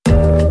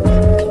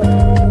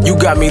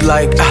got me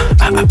like,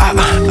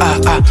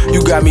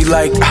 you got me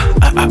like,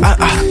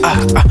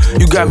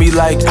 you got me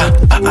like,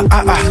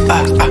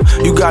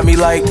 you got me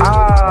like,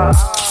 I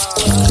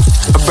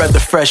breathed the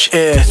fresh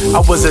air.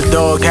 I was a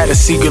dog, had a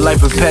secret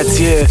life of pets,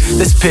 yeah.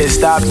 This pit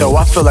stop though,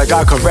 I feel like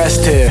I could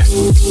rest here.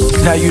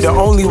 Now you the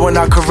only one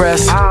I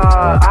caress.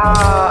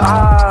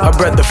 I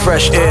breathed the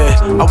fresh air.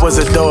 I was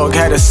a dog,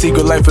 had a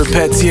secret life of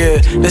pets, yeah.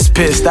 This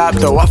pit stop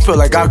though, I feel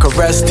like I could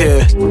rest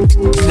here.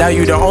 Now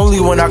you the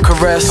only one I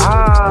caress.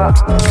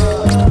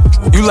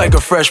 You like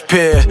a fresh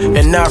pear,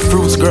 and not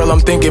fruits, girl, I'm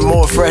thinking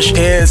more fresh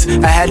airs.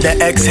 I had to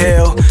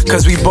exhale,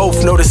 cause we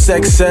both know the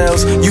sex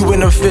sells. You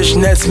and the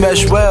fishnets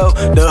mesh well.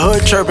 The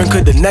hood chirping,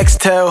 could the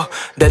next tell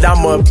that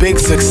I'm a big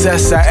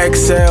success, I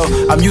excel.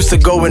 I'm used to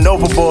going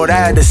overboard, I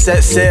had to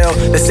set sail.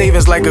 The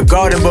savings like a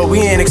garden, but we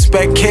ain't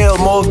expect kale,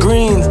 more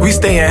greens. We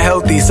stayin'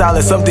 healthy,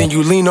 solid, something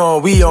you lean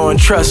on. We on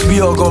trust,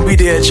 we all gon' be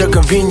there at your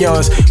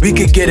convenience. We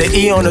could get an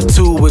E on the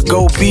two, with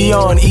go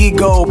beyond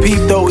ego.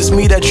 Peep though, it's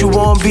me that you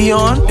won't be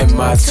on. In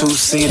my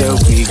two-seater,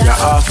 we got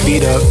our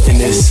feet up,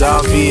 and it's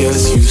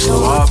obvious, you so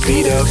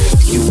heartbeat up.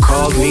 You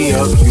called me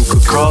up, you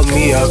could call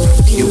me up.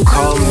 You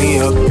call me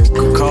up, you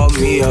could call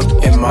me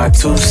up. In my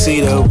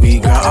two-seater, we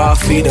got our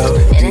feet up,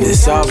 and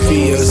it's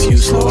obvious, you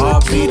slow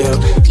heartbeat up.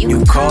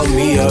 You call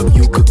me up,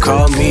 you could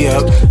call me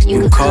up.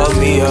 You call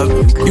me up,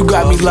 you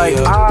got me like,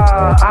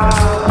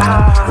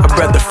 I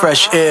breathed the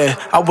fresh air.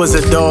 I was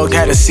a dog,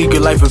 had a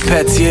secret life of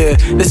pets, yeah.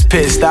 This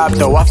pit stop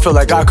though, I feel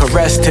like I could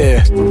rest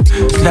here.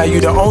 Now you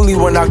the only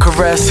one I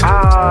caress.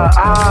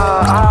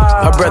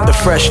 I breathed the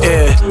fresh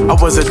air. I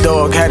was a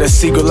dog, had a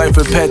secret life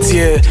of pets,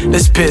 yeah.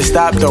 This pit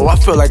stop though, I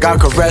feel like I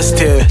could rest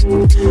here.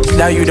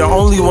 Now you the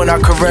only one I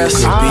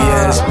caress. You could be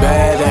as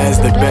bad as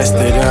the best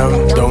of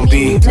them. Don't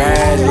be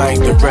mad like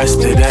the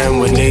rest of them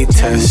when they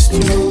test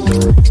you.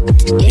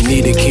 You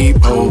need to keep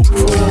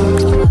hopeful.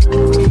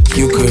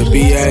 You could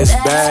be as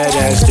bad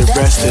as the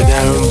rest of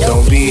them.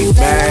 Don't be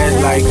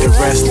mad like the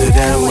rest of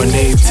them when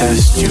they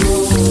test you.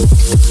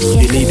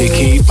 You need to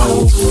keep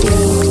hopeful.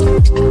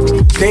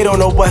 They don't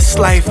know what's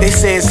life, they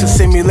say it's a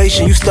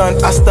simulation. You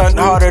stunt, I stunt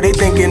harder, they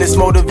thinking it's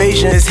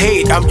motivation. It's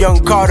hate, I'm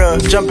young Carter,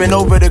 jumping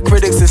over the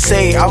critics and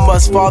say I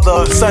must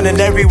father, son and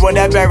everyone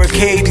that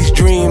barricade these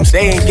dreams.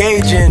 They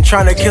engaging,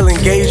 trying to kill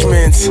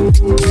engagements.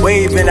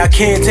 Waving, I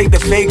can't take the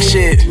fake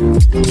shit.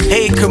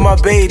 Hate, cause my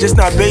babe, it's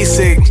not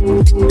basic.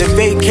 The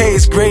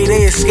vacate's grade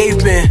A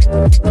escaping.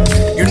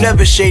 You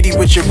never shady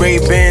with your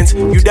Ray-Bans.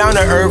 You down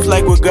to earth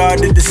like what God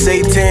did to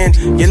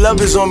Satan. Your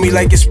love is on me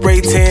like it's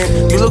spray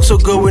tan. You look so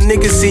good when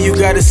niggas see you,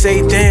 gotta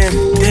say damn,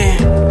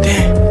 damn,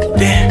 damn,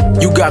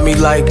 damn. You got me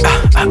like,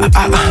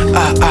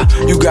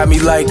 you got me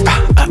like,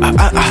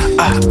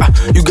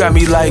 you got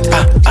me like,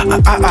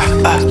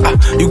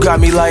 you got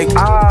me like,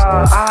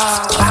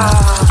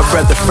 I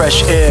breathed the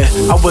fresh air.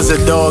 I was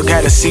a dog,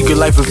 had a secret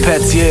life of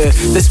pets, yeah.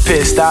 This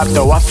pit stop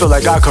though, I feel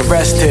like I could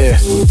rest here.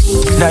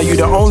 Now you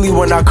the only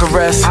one I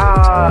caress.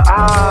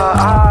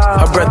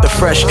 I breathed the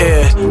fresh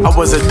air. I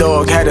was a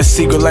dog, had a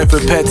secret life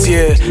of pets,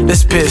 yeah.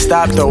 This pit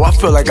stop though, I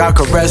feel like I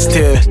could rest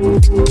here.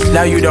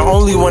 Now you the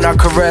only one I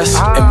caress.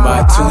 In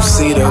my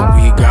two-seater,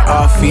 we got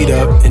our feet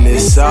up, and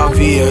it's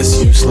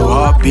obvious, you slow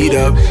heartbeat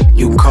up.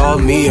 You call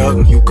me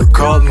up, you could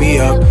call me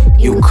up.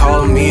 You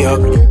call me up,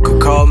 you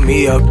could call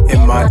me up.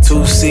 In my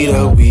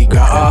two-seater, we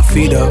got our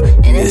feet up,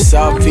 and it's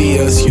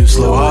obvious, you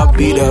slow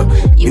heartbeat up.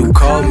 You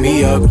call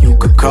me up, you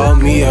could call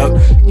me up.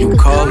 You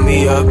call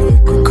me up,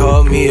 you could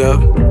call me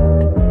up.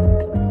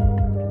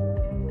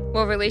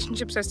 Well,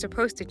 relationships are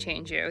supposed to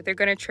change you. They're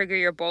going to trigger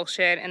your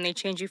bullshit, and they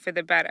change you for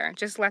the better.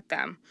 Just let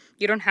them.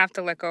 You don't have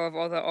to let go of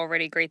all the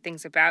already great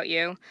things about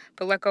you,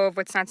 but let go of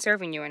what's not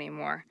serving you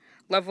anymore.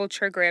 Love will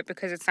trigger it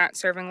because it's not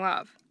serving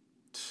love.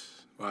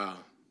 Wow.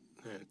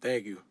 Man,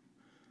 thank you.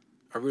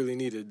 I really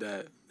needed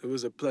that. It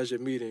was a pleasure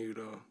meeting you,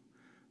 though.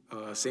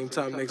 Same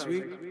time next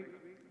week?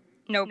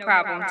 No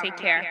problem. Take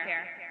care.